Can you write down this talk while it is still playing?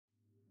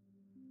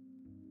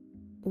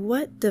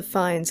What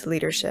defines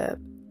leadership?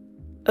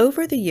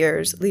 Over the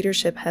years,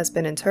 leadership has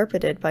been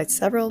interpreted by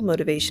several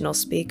motivational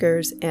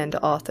speakers and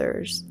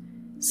authors.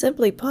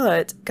 Simply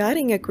put,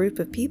 guiding a group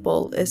of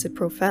people is a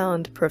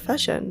profound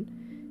profession.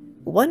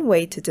 One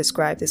way to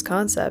describe this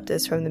concept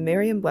is from the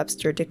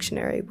Merriam-Webster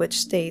dictionary, which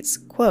states,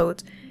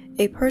 quote,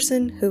 "a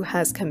person who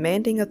has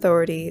commanding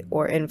authority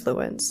or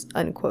influence,"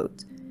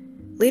 unquote.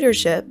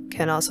 Leadership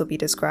can also be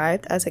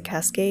described as a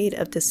cascade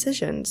of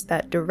decisions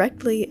that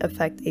directly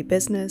affect a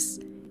business,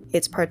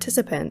 its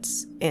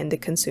participants, and the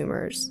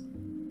consumers.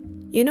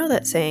 You know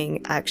that saying,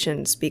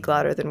 actions speak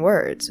louder than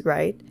words,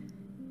 right?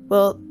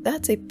 Well,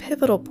 that's a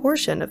pivotal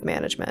portion of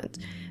management,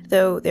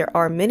 though there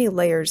are many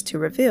layers to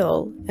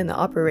reveal in the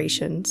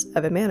operations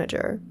of a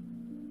manager.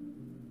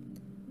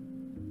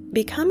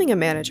 Becoming a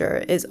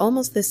manager is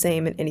almost the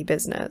same in any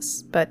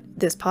business, but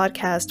this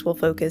podcast will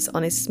focus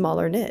on a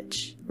smaller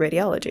niche,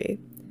 radiology.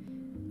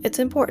 It's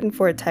important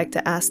for a tech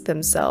to ask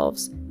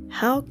themselves,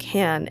 how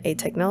can a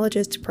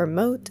technologist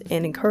promote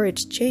and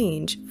encourage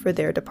change for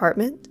their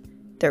department,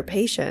 their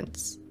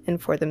patients, and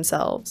for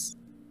themselves?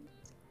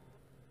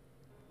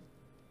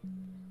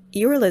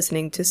 You are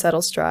listening to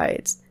Subtle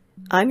Strides.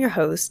 I'm your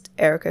host,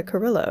 Erica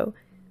Carrillo.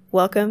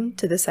 Welcome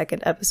to the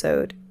second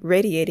episode,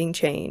 Radiating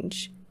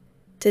Change.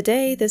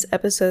 Today, this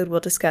episode will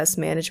discuss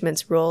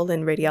management's role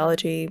in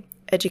radiology,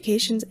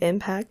 education's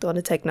impact on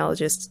a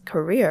technologist's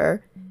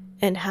career,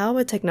 and how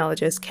a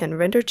technologist can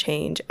render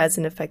change as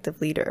an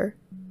effective leader.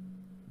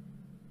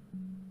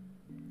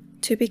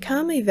 To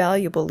become a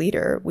valuable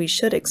leader, we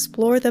should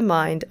explore the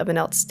mind of an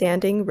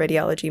outstanding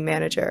radiology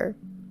manager.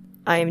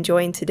 I am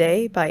joined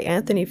today by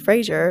Anthony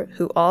Frazier,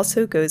 who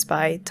also goes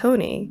by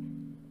Tony.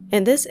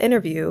 In this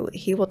interview,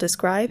 he will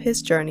describe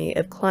his journey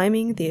of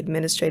climbing the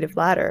administrative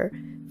ladder,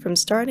 from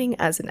starting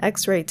as an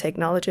X-ray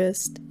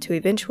technologist to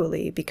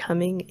eventually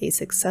becoming a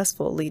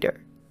successful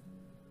leader.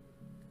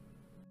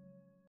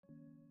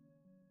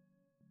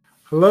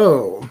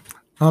 Hello,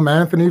 I'm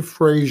Anthony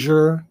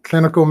Frazier,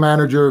 Clinical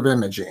Manager of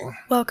Imaging.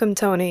 Welcome,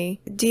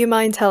 Tony. Do you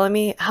mind telling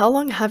me, how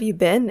long have you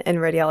been in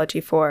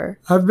radiology for?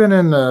 I've been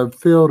in the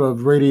field of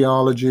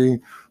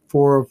radiology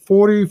for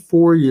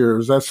 44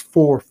 years. That's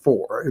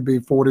 4-4. It'd be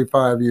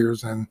 45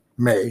 years in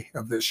May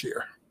of this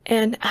year.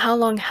 And how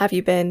long have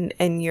you been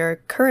in your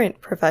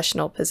current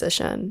professional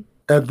position?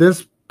 At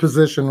this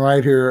position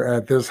right here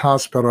at this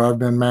hospital, I've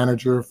been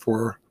manager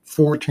for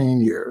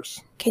 14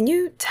 years. Can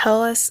you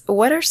tell us,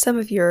 what are some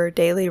of your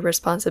daily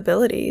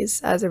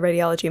responsibilities as a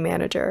radiology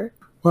manager?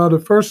 Well, the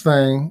first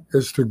thing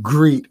is to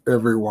greet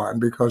everyone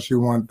because you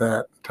want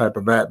that type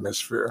of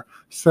atmosphere.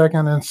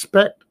 Second,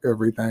 inspect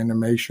everything to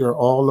make sure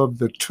all of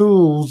the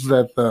tools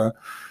that the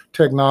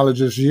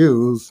technologists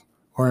use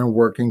are in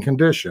working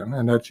condition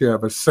and that you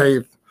have a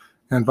safe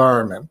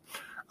environment.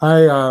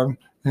 I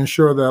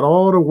ensure that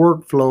all the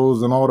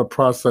workflows and all the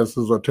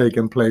processes are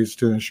taking place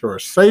to ensure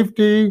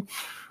safety,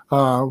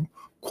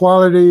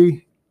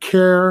 quality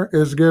care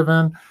is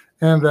given,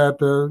 and that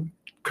the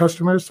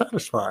customer is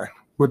satisfied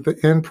with the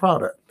end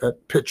product,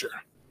 that picture.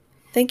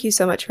 Thank you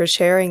so much for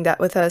sharing that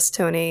with us,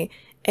 Tony.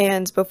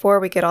 And before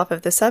we get off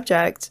of the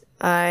subject,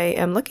 I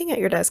am looking at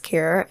your desk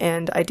here,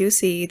 and I do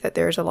see that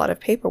there's a lot of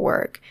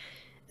paperwork.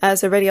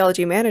 As a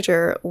radiology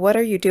manager, what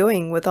are you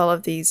doing with all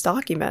of these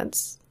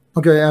documents?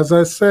 Okay, as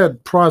I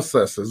said,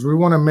 processes. We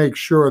want to make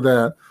sure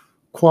that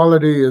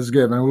quality is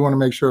given. We want to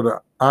make sure the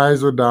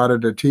I's are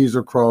dotted, the T's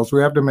are crossed.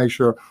 We have to make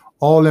sure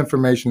all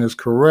information is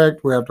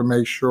correct. We have to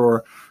make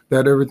sure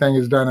that everything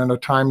is done in a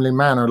timely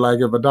manner. Like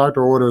if a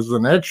doctor orders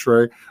an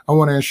x-ray, I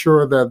want to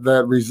ensure that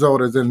that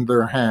result is in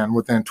their hand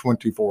within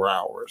 24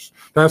 hours.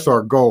 That's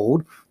our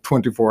goal,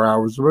 24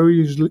 hours.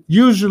 We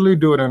usually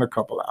do it in a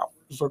couple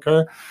hours,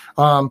 okay?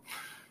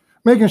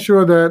 Making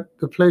sure that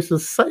the place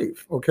is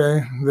safe,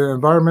 okay? The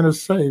environment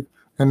is safe,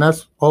 and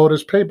that's all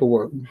this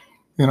paperwork,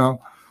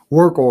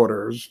 work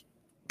orders,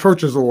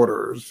 purchase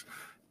orders,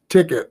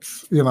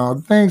 tickets,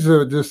 things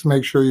that just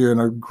make sure you're in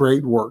a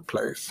great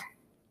workplace.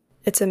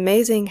 It's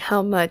amazing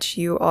how much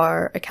you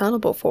are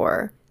accountable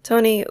for.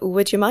 Tony,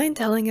 would you mind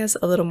telling us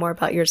a little more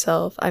about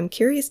yourself? I'm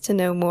curious to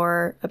know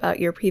more about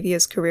your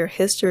previous career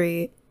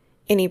history,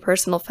 any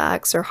personal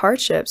facts or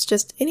hardships,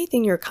 just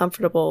anything you're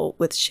comfortable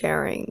with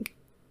sharing.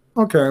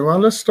 Okay, well,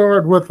 let's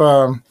start with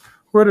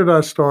where did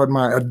I start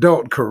my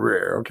adult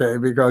career, okay?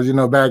 Because,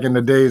 back in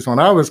the days when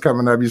I was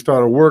coming up, you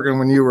started working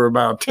when you were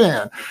about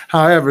 10.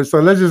 However, so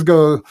let's just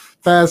go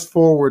fast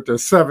forward to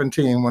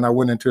 17 when I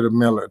went into the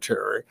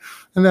military.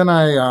 And then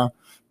I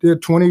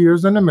did 20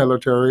 years in the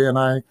military.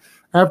 And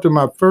after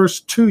my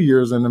first 2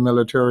 years in the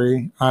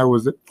military, I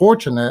was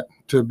fortunate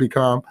to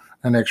become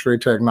an X-ray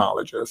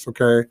technologist,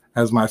 okay,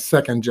 as my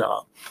second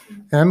job.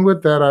 And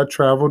with that, I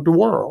traveled the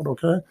world,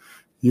 okay?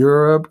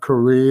 Europe,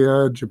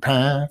 Korea,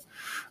 Japan,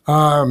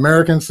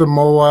 American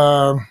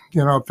Samoa,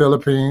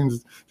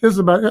 Philippines, just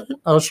about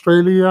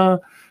Australia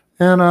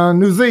and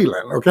New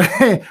Zealand,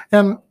 okay?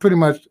 And pretty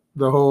much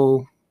the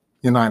whole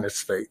United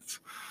States.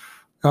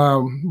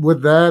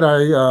 With that,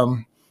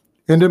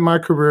 I ended my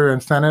career in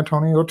San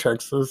Antonio,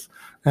 Texas,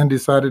 and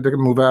decided to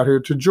move out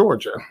here to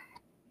Georgia.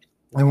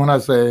 And when I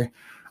say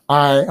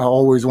I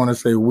always want to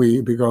say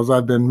we because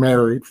I've been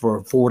married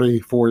for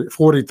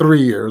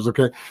 43 years,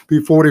 okay?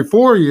 Be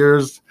 44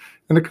 years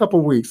in a couple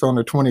weeks on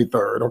the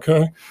 23rd,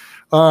 okay?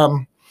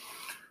 Um,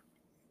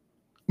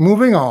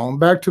 Moving on,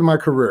 back to my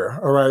career,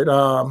 all right?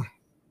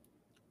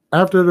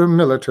 After the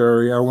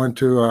military, I went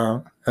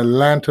to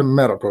Atlanta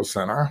Medical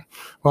Center.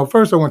 Well,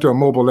 first I went to a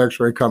mobile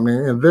x-ray company,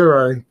 and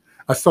there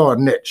I saw a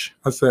niche.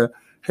 I said,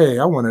 hey,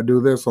 I want to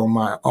do this on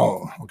my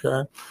own,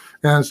 okay?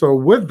 And so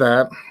with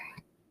that,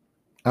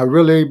 I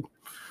really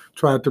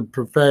tried to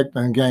perfect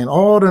and gain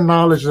all the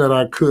knowledge that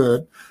I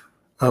could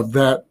of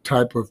that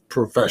type of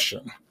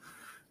profession.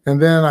 And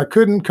then I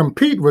couldn't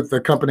compete with the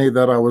company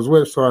that I was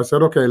with. So I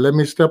said, okay, let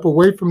me step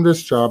away from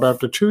this job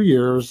after 2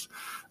 years.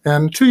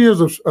 And 2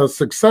 years of a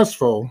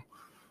successful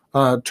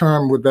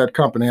term with that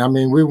company. I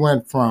mean, we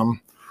went from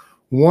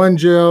one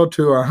jail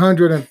to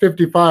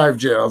 155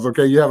 jails.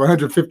 Okay, you have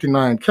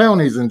 159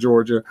 counties in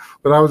Georgia,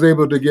 but I was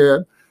able to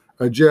get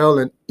a jail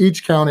in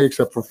each county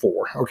except for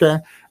 4. Okay,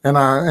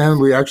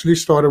 and we actually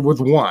started with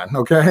 1.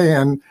 Okay,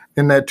 and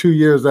in that 2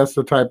 years, that's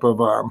the type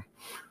of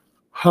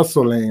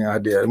hustling I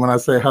did. When I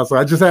say hustle,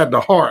 I just had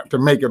the heart to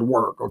make it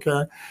work.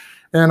 Okay,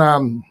 and I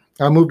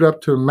moved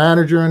up to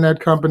manager in that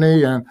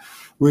company, and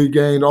we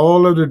gained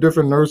all of the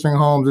different nursing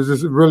homes. It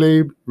just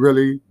really,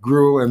 really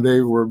grew, and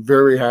they were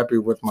very happy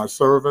with my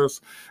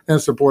service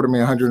and supported me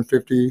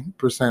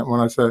 150% when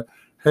I said,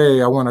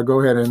 hey, I want to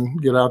go ahead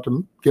and get out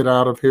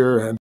of here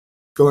and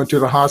go into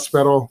the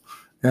hospital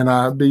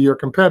and be your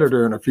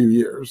competitor in a few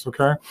years,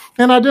 okay?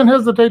 And I didn't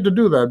hesitate to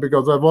do that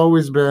because I've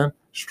always been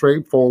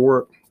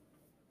straightforward,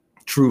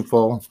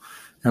 truthful,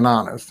 and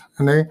honest.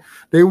 And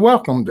they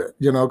welcomed it,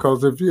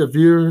 because if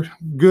you're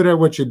good at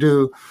what you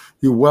do,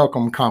 you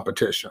welcome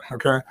competition,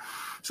 okay?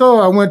 So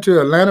I went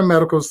to Atlanta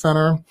Medical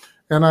Center,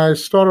 and I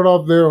started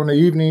off there on the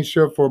evening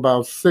shift for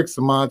about 6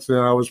 months, and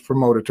I was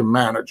promoted to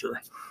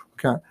manager,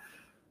 okay?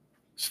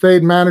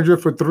 Stayed manager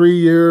for 3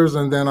 years,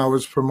 and then I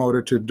was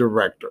promoted to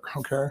director,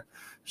 okay?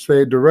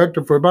 Stayed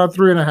director for about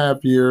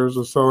 3.5 years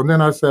or so, and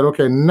then I said,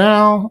 okay,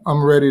 now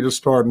I'm ready to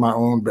start my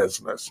own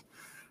business.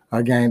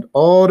 I gained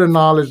all the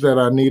knowledge that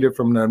I needed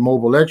from the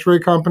mobile x-ray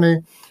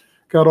company,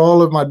 got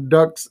all of my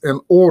ducks in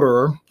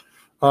order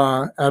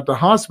at the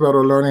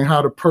hospital, learning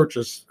how to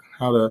purchase,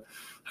 how to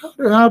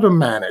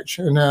manage,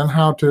 and then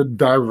how to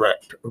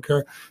direct,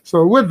 okay?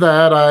 So with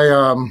that,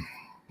 I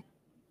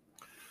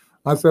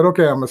said,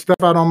 okay, I'm going to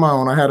step out on my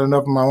own. I had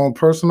enough of my own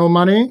personal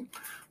money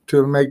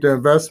to make the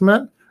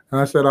investment, and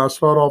I said, I'll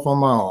start off on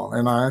my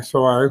own. And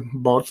so I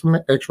bought some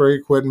x-ray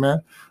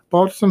equipment,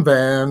 bought some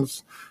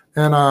vans,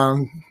 and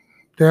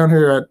down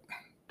here at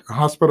the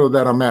hospital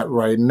that I'm at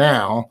right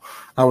now,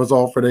 I was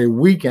offered a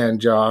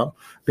weekend job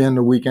being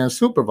the weekend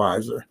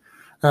supervisor.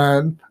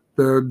 And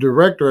the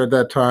director at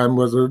that time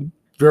was a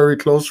very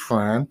close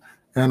friend,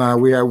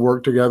 and we had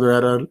worked together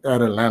at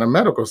Atlanta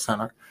Medical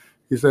Center.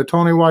 He said,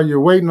 Tony, while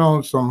you're waiting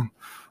on some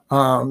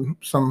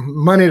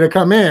money to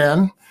come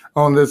in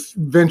on this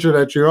venture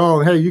that you're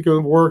on, hey, you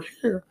can work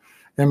here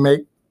and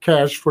make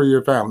cash for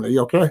your family,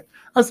 okay?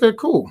 I said,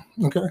 cool,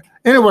 okay.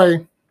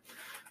 Anyway,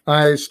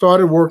 I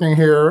started working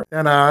here,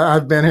 and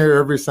I've been here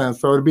ever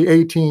since. So it'll be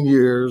 18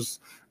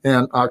 years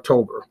in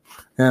October.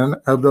 And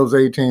of those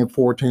 18,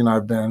 14,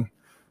 I've been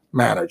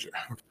manager.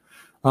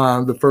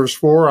 The first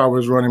 4, I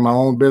was running my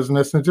own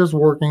business and just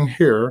working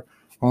here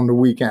on the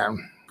weekend.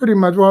 Pretty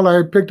much, well,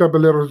 I picked up a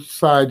little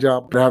side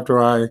job after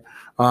I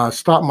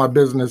stopped my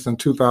business in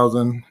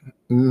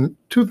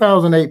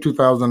 2008,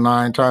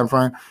 2009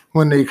 timeframe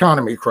when the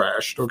economy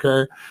crashed,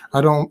 okay?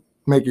 I don't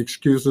make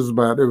excuses,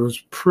 but it was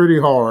pretty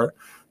hard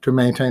to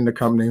maintain the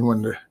company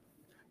when the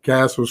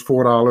gas was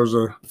 $4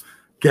 a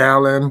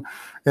gallon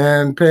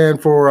and paying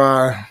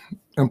for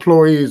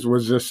employees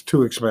was just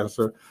too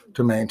expensive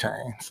to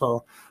maintain.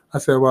 So I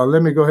said, well,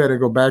 let me go ahead and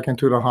go back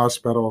into the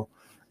hospital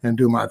and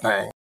do my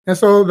thing. And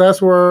so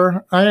that's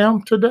where I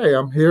am today.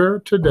 I'm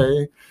here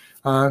today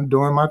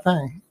doing my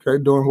thing,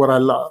 okay, doing what I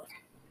love.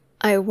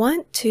 I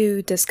want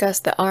to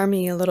discuss the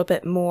Army a little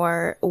bit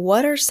more.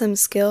 What are some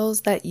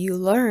skills that you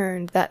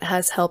learned that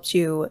has helped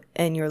you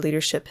in your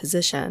leadership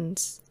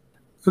positions?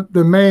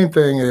 The main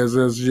thing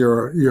is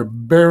your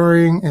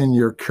bearing and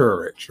your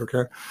courage,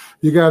 okay?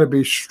 You got to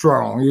be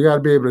strong. You got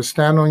to be able to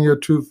stand on your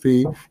 2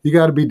 feet. You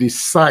got to be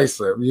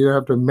decisive. You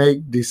have to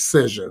make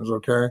decisions,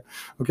 okay?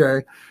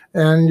 Okay?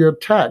 And your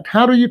tact.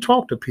 How do you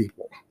talk to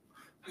people?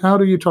 How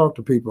do you talk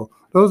to people?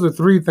 Those are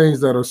 3 things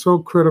that are so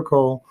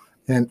critical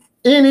in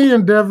any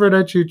endeavor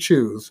that you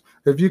choose.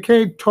 If you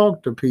can't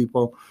talk to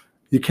people,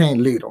 you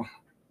can't lead them,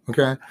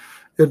 okay?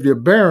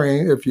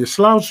 If you're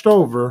slouched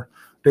over,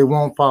 they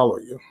won't follow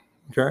you.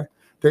 Okay,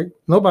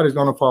 nobody's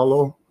going to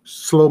follow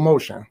slow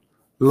motion,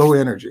 low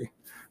energy.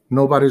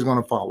 Nobody's going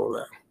to follow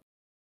that.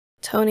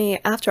 Tony,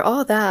 after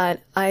all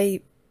that, I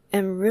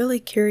am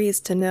really curious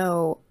to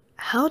know,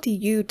 how do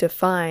you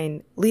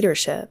define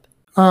leadership?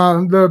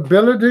 The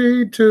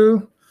ability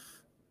to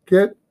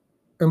get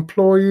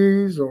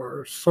employees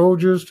or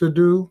soldiers to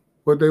do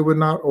what they would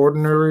not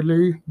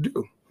ordinarily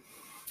do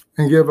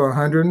and give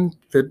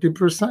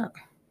 150%,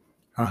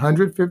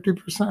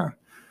 150%.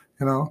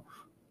 You know,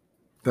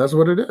 that's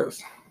what it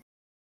is.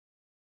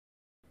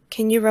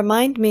 Can you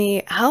remind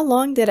me, how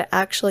long did it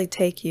actually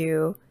take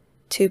you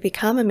to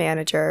become a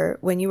manager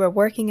when you were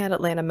working at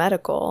Atlanta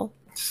Medical?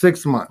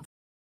 6 months.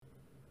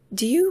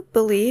 Do you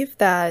believe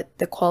that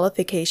the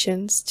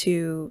qualifications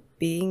to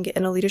being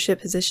in a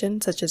leadership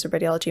position, such as a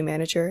radiology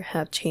manager,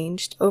 have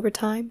changed over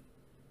time?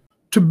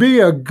 To be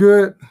a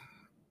good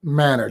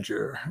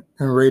manager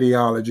in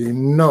radiology,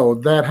 no,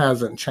 that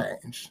hasn't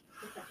changed.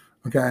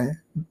 Okay.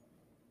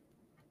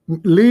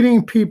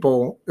 Leading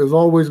people is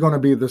always going to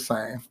be the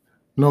same,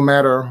 no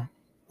matter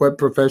what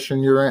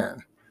profession you're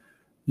in.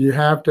 You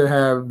have to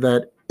have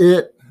that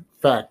it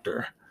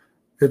factor.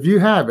 If you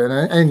have it,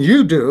 and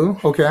you do,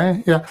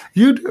 okay, yeah,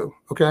 you do,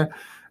 okay.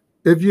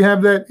 If you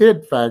have that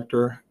it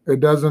factor, it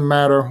doesn't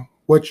matter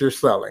what you're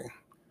selling,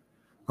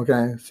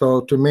 okay.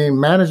 So to me,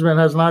 management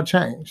has not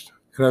changed.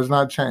 It has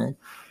not changed.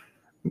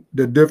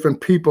 The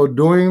different people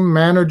doing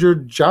manager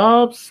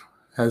jobs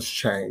has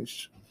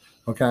changed,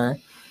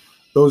 okay.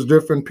 Those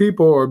different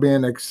people are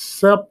being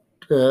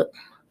accepted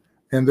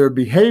and their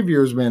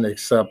behavior is being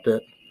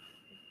accepted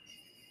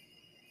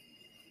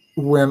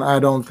when I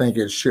don't think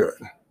it should.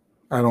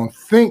 I don't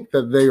think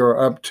that they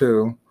are up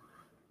to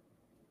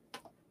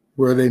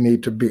where they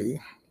need to be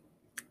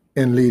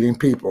in leading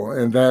people.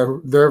 And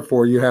that,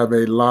 therefore, you have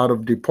a lot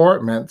of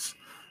departments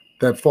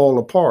that fall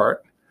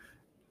apart,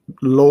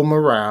 low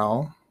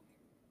morale,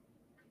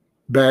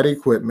 bad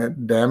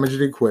equipment,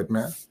 damaged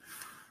equipment,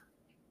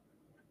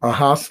 a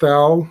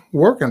hostile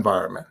work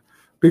environment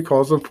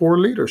because of poor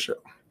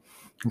leadership.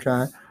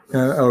 Okay.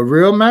 And a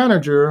real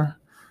manager,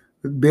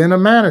 being a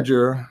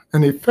manager,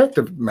 an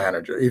effective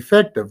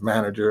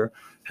manager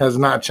has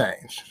not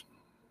changed.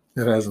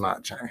 It has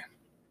not changed.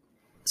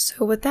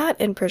 So, with that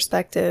in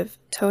perspective,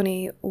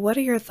 Tony, what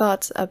are your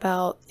thoughts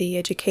about the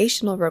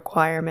educational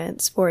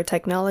requirements for a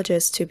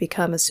technologist to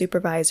become a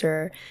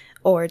supervisor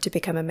or to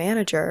become a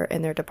manager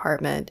in their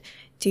department?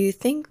 Do you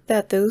think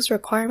that those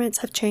requirements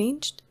have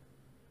changed?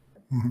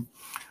 Mhm.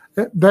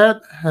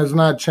 That has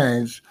not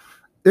changed.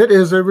 It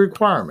is a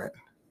requirement.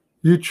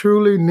 You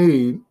truly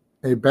need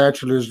a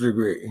bachelor's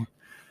degree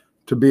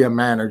to be a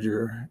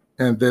manager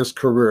in this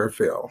career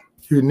field.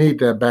 You need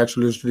that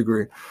bachelor's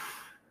degree.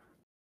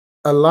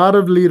 A lot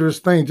of leaders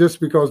think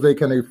just because they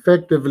can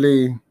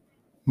effectively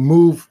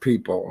move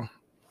people,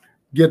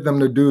 get them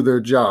to do their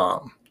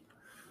job,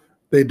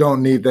 they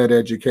don't need that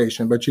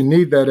education. But you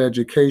need that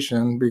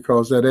education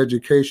because that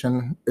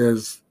education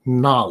is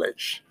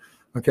knowledge.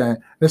 Okay.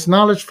 It's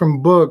knowledge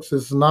from books,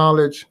 it's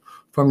knowledge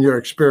from your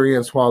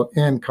experience while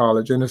in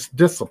college, and it's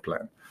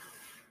discipline.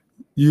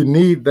 You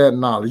need that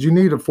knowledge. You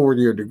need a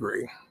 4-year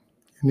degree.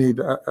 You need,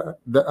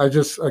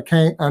 I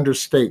can't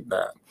understate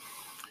that.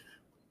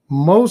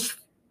 Most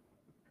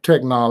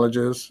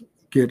technologists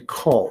get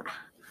caught.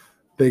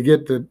 They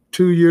get the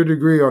 2-year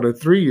degree or the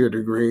 3-year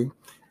degree,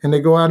 and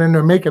they go out and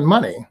they're making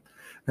money.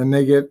 And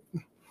they get,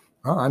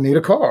 oh, I need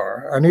a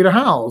car, I need a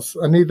house,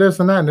 I need this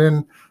and that. And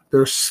then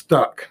they're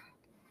stuck.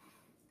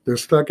 They're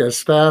stuck at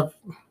staff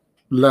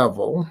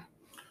level.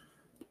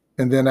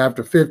 And then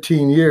after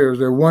 15 years,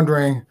 they're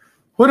wondering,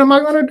 what am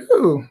I going to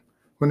do?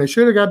 When they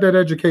should have got that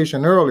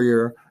education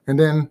earlier and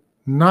then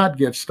not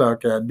get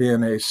stuck at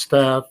being a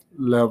staff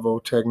level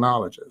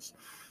technologist.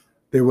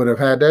 They would have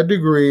had that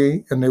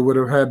degree and they would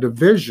have had the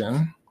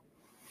vision,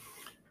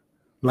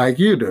 like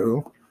you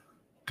do,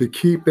 to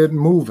keep it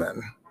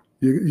moving.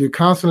 You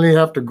constantly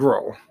have to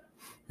grow.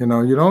 You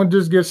know, you don't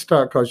just get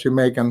stuck because you're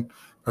making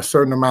a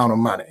certain amount of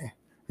money.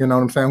 You know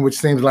what I'm saying? Which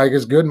seems like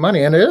it's good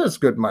money, and it is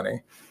good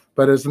money,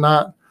 but it's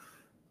not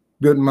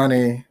good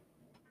money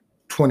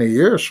 20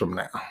 years from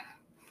now.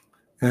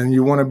 And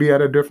you want to be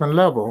at a different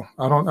level.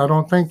 I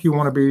don't think you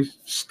want to be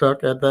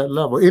stuck at that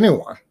level.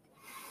 Anyone,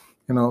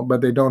 you know,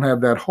 but they don't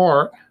have that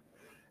heart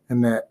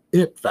and that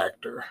it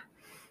factor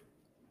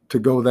to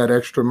go that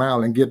extra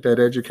mile and get that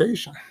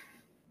education.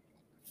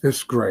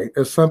 It's great.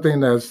 It's something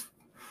that's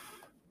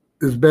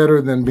is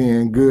better than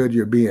being good.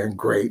 You're being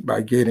great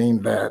by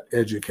getting that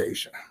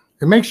education.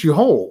 It makes you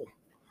whole.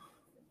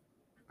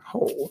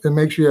 Whole. It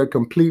makes you a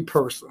complete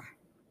person.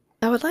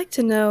 I would like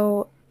to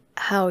know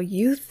how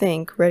you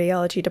think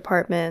radiology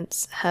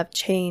departments have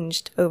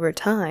changed over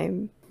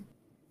time.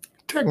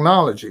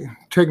 Technology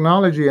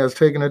has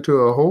taken it to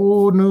a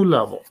whole new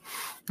level.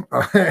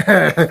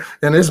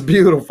 And it's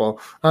beautiful.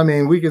 I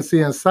mean, we can see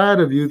inside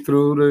of you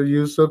through the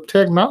use of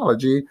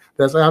technology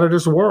that's out of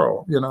this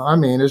world. You know, I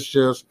mean, it's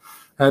just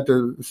at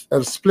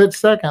a split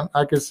second,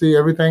 I can see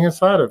everything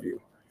inside of you,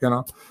 you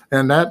know,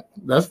 and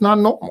that's not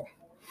normal.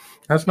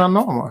 That's not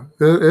normal.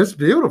 It's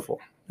beautiful.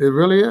 It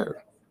really is.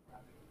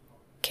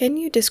 Can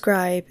you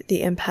describe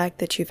the impact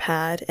that you've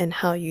had and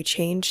how you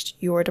changed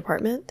your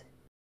department?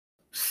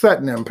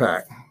 Sudden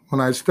impact.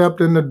 When I stepped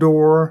in the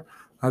door,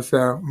 I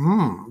said,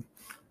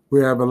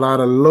 we have a lot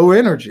of low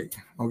energy,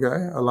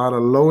 okay? A lot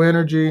of low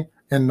energy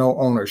and no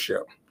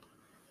ownership.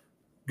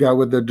 Got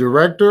with the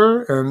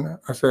director and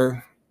I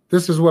said,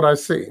 this is what I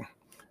see.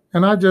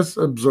 And I just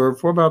observed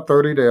for about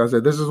 30 days. I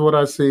said, this is what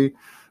I see.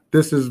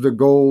 This is the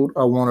goal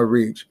I want to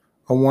reach.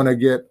 I want to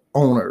get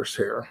owners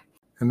here.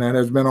 And that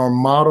has been our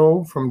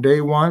motto from day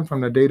one,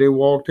 from the day they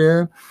walked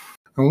in.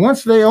 And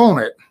once they own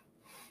it,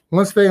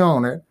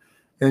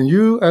 and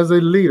you as a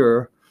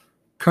leader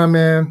come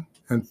in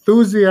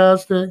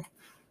enthusiastic,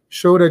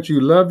 show that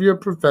you love your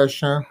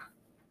profession,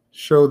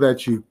 show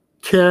that you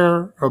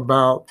care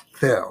about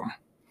them.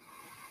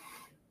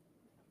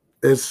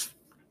 It's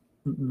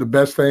the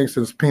best thing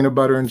since peanut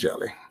butter and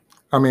jelly.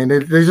 I mean, they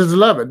just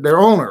love it. They're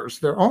owners.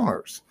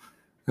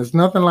 There's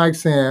nothing like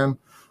seeing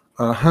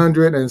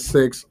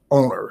 106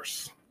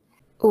 owners.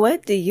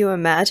 What do you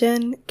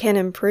imagine can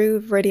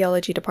improve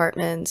radiology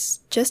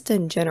departments just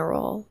in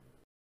general?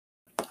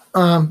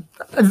 I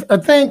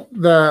think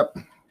that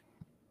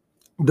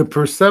the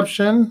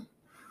perception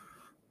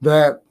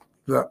that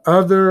the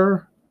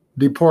other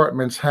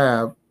departments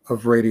have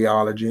of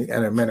radiology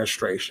and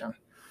administration.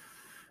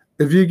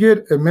 If you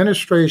get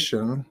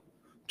administration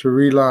to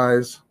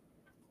realize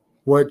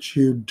what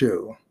you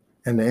do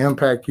and the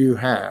impact you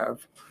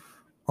have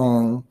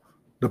on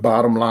the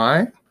bottom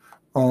line,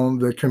 on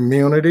the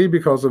community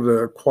because of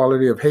the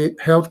quality of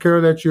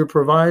healthcare that you're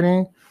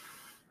providing,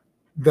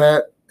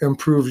 that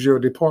improves your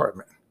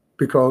department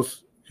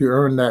because you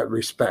earn that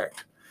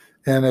respect.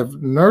 And if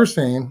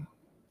nursing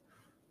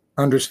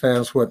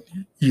understands what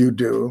you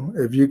do,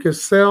 if you can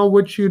sell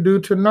what you do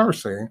to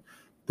nursing,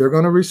 they're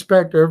going to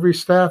respect every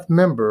staff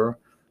member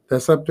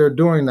that's up there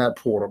doing that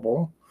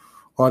portable,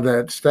 or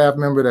that staff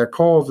member that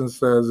calls and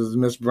says, is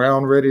Miss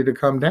Brown ready to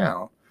come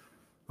down?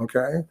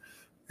 Okay.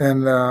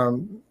 And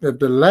if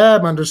the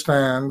lab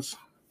understands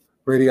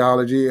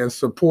radiology and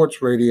supports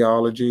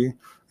radiology,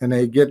 and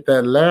they get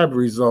that lab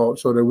result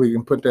so that we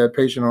can put that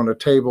patient on the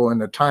table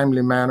in a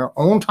timely manner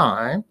on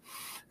time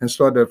and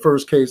start that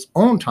first case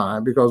on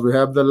time, because we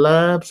have the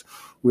labs,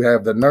 we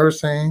have the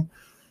nursing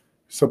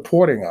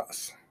supporting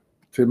us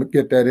to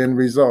get that end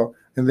result.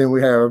 And then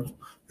we have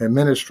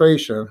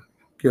administration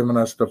giving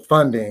us the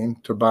funding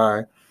to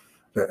buy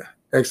the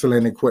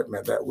excellent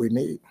equipment that we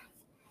need.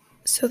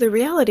 So the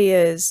reality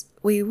is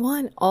we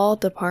want all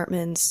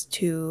departments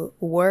to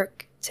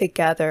work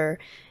together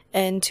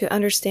and to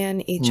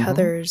understand each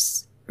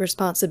other's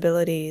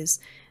responsibilities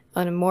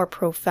on a more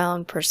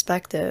profound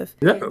perspective.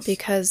 Yes.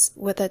 Because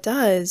what that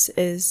does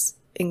is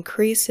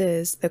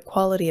increases the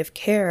quality of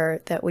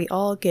care that we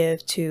all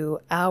give to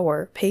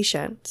our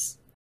patients.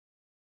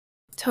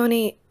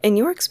 Tony, in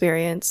your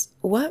experience,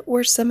 what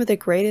were some of the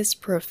greatest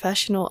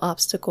professional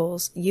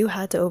obstacles you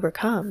had to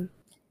overcome?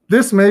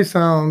 This may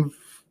sound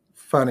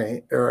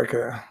funny,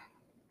 Erica,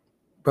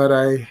 but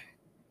I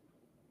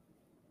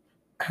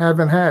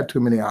haven't had too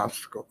many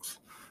obstacles.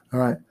 All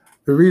right.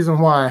 The reason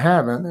why I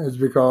haven't is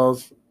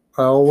because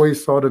I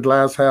always saw the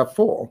glass half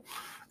full.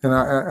 And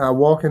I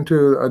walk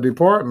into a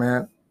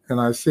department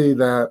and I see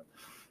that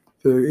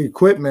the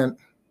equipment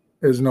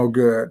is no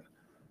good.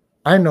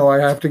 I know I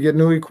have to get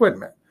new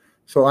equipment.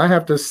 So I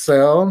have to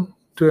sell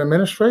to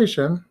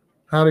administration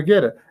how to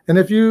get it. And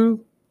if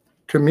you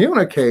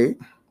communicate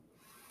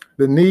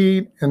the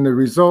need and the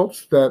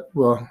results that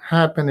will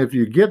happen if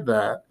you get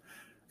that,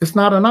 it's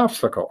not an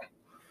obstacle.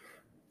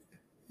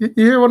 You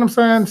hear what I'm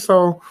saying?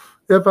 So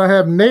if I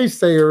have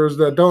naysayers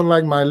that don't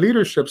like my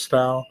leadership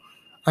style,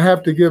 I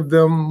have to give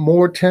them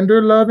more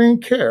tender, loving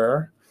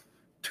care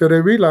till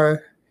they realize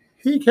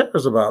he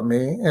cares about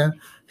me and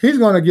he's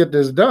going to get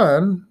this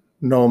done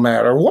no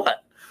matter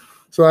what.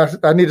 So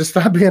I need to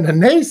stop being a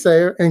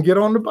naysayer and get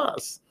on the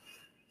bus.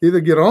 Either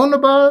get on the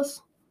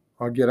bus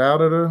or get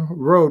out of the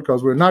road,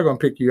 because we're not going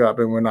to pick you up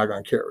and we're not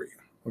going to carry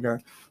you.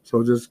 Okay?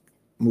 So just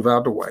move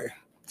out the way.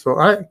 So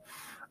I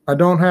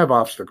don't have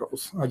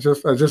obstacles. I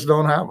just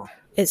don't have them.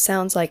 It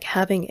sounds like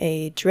having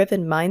a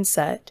driven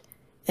mindset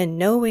and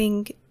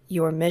knowing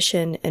your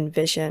mission and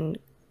vision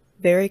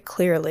very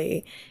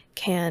clearly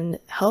can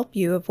help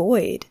you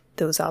avoid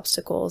those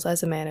obstacles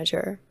as a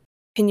manager.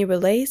 Can you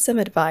relay some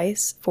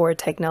advice for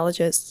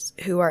technologists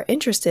who are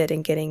interested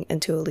in getting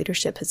into a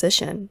leadership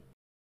position?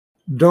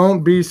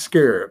 Don't be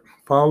scared.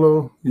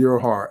 Follow your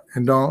heart,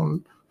 and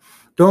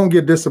don't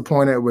get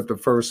disappointed with the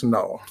first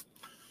no.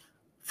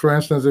 For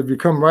instance, if you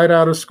come right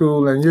out of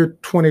school and you're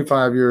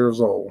 25 years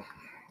old,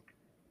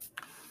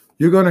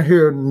 you're going to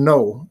hear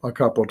no a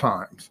couple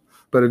times.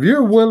 But if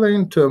you're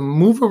willing to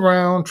move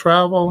around,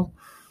 travel,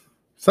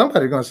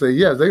 somebody's going to say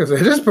yes. They're going to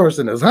say, this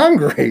person is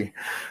hungry.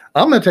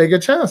 I'm going to take a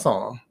chance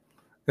on them.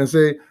 And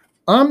say,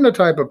 I'm the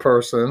type of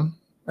person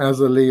as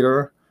a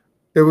leader,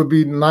 it would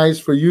be nice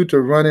for you to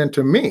run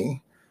into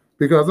me,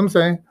 because I'm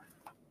saying,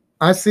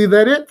 I see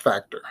that it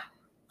factor.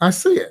 I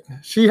see it.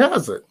 She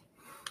has it.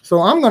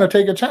 So I'm going to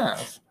take a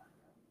chance.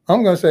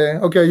 I'm going to say,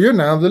 okay, you're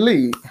now the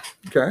lead.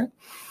 Okay.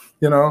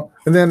 And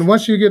then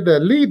once you get that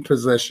lead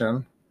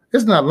position,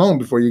 it's not long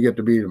before you get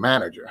to be the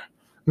manager.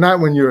 Not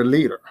when you're a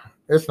leader.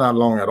 It's not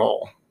long at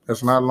all.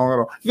 It's not long at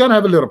all. You got to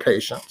have a little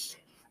patience.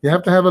 You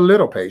have to have a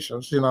little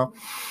patience,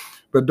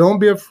 But don't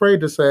be afraid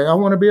to say, I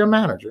want to be a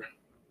manager.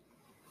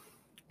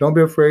 Don't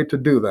be afraid to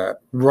do that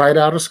right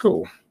out of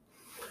school.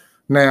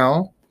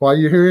 Now, while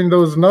you're hearing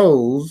those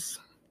no's,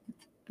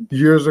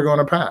 years are going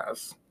to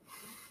pass,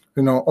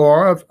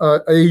 or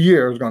a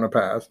year is going to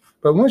pass.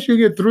 But once you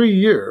get 3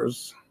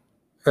 years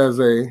as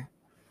a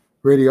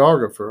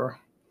radiographer,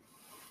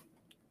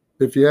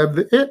 if you have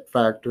the it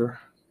factor,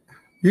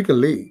 you can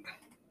lead.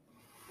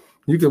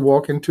 You can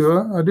walk into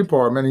a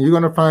department and you're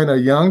going to find a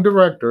young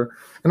director.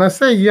 And I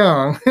say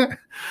young,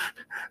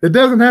 it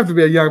doesn't have to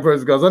be a young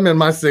person because I'm in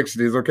my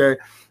 60s, okay?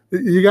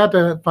 You got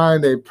to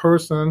find a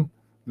person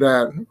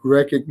that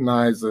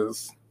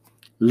recognizes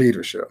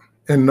leadership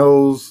and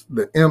knows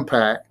the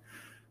impact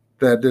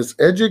that this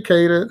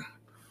educated,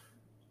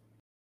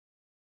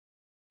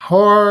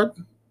 hard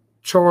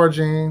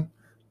charging,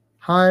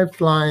 high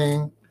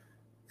flying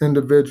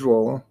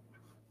individual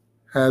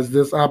has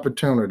this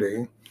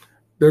opportunity.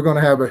 They're going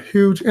to have a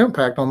huge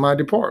impact on my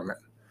department.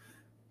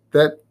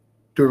 That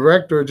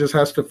director just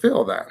has to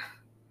feel that,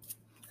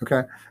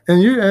 okay?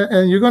 And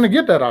you're going to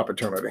get that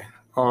opportunity.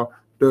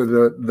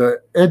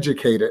 The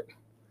educated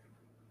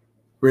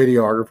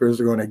radiographers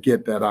are going to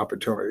get that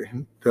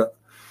opportunity. The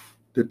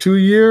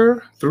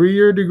 2-year,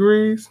 3-year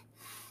degrees,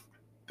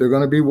 they're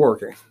going to be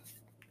working.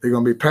 They're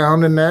going to be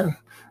pounding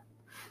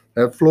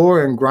that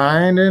floor and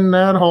grinding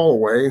that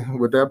hallway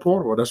with that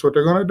portable. That's what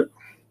they're going to do.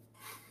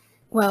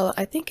 Well,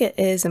 I think it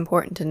is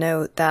important to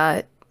note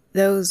that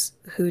those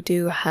who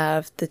do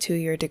have the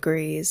 2-year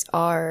degrees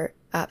are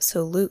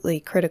absolutely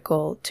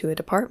critical to a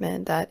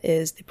department. That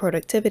is the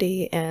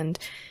productivity, and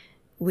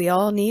we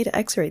all need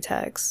x-ray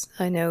techs.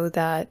 I know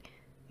that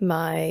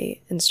my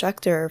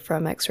instructor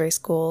from x-ray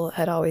school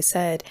had always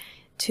said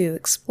to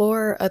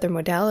explore other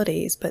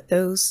modalities, but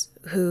those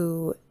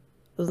who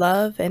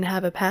love and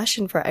have a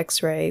passion for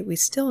x-ray, we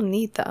still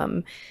need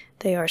them.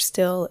 They are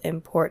still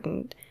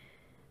important.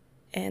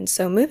 And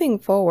so moving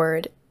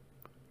forward,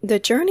 the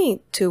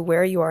journey to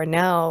where you are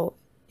now,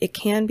 it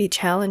can be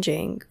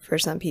challenging for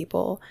some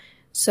people.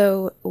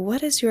 So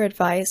what is your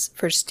advice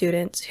for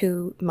students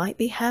who might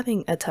be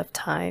having a tough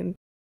time?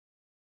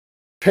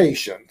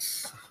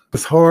 Patience.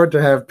 It's hard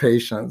to have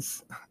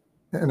patience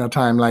in a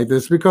time like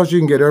this because you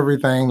can get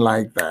everything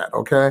like that,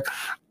 okay?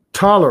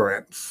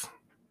 Tolerance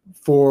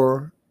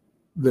for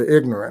the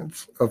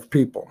ignorance of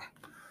people,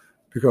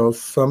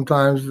 because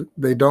sometimes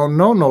they don't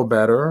know no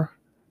better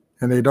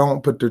and they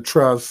don't put the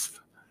trust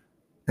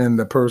in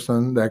the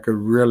person that could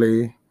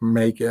really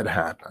make it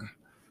happen,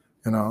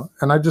 you know?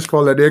 And I just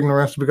call it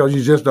ignorance because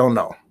you just don't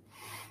know.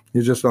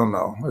 You just don't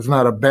know. It's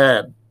not a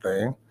bad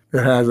thing.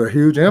 It has a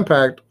huge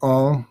impact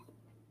on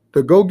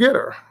the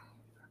go-getter.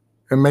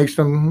 It makes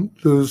them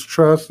lose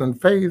trust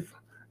and faith,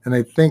 and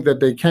they think that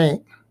they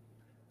can't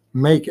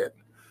make it.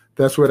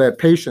 That's where that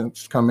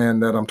patience come in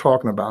that I'm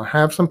talking about.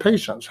 Have some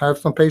patience. Have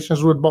some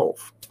patience with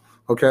both,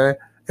 okay?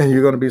 And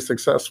you're going to be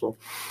successful.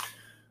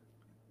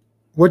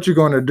 What you're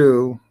going to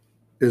do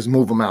is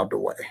move them out the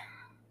way,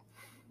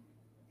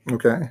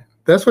 okay?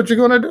 That's what you're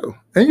going to do.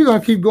 And you're going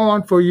to keep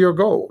going for your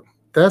goal.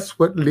 That's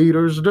what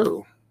leaders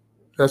do.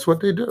 That's what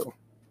they do.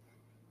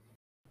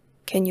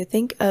 Can you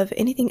think of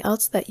anything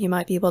else that you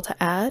might be able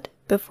to add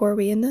before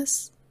we end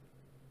this?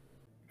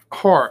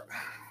 Heart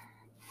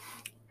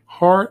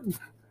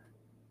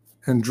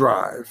and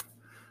drive.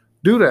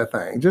 Do that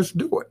thing. Just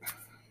do it.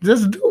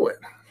 Just do it.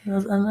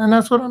 And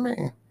that's what I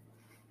mean.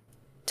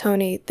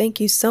 Tony, thank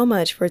you so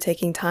much for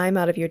taking time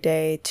out of your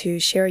day to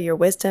share your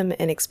wisdom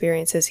and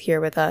experiences here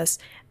with us.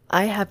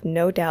 I have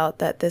no doubt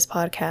that this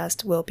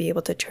podcast will be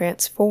able to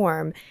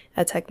transform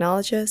a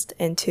technologist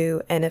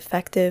into an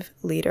effective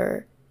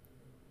leader.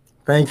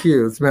 Thank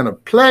you. It's been a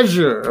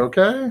pleasure,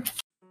 okay?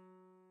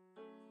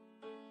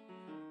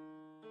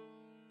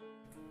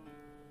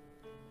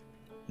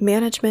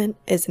 Management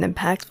is an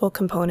impactful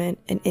component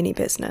in any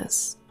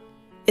business.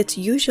 It's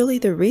usually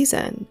the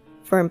reason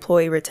for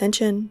employee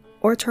retention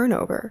or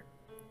turnover.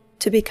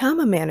 To become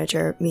a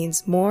manager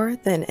means more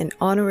than an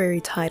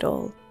honorary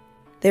title.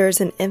 There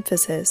is an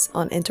emphasis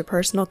on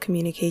interpersonal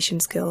communication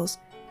skills,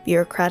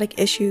 bureaucratic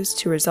issues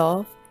to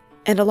resolve,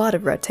 and a lot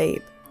of red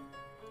tape.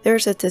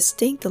 There's a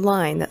distinct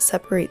line that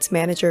separates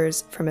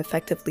managers from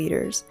effective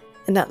leaders,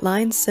 and that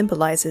line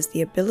symbolizes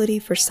the ability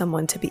for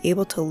someone to be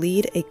able to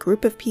lead a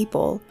group of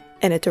people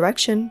in a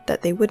direction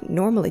that they wouldn't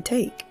normally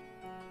take.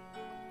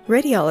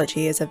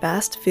 Radiology is a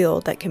vast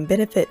field that can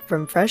benefit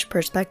from fresh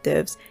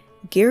perspectives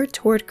geared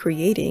toward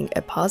creating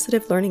a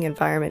positive learning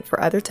environment for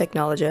other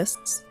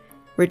technologists,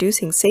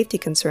 reducing safety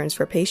concerns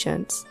for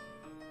patients,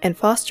 and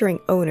fostering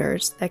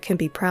owners that can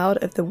be proud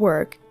of the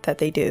work that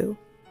they do.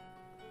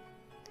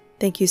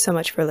 Thank you so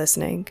much for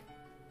listening.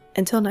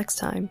 Until next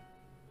time.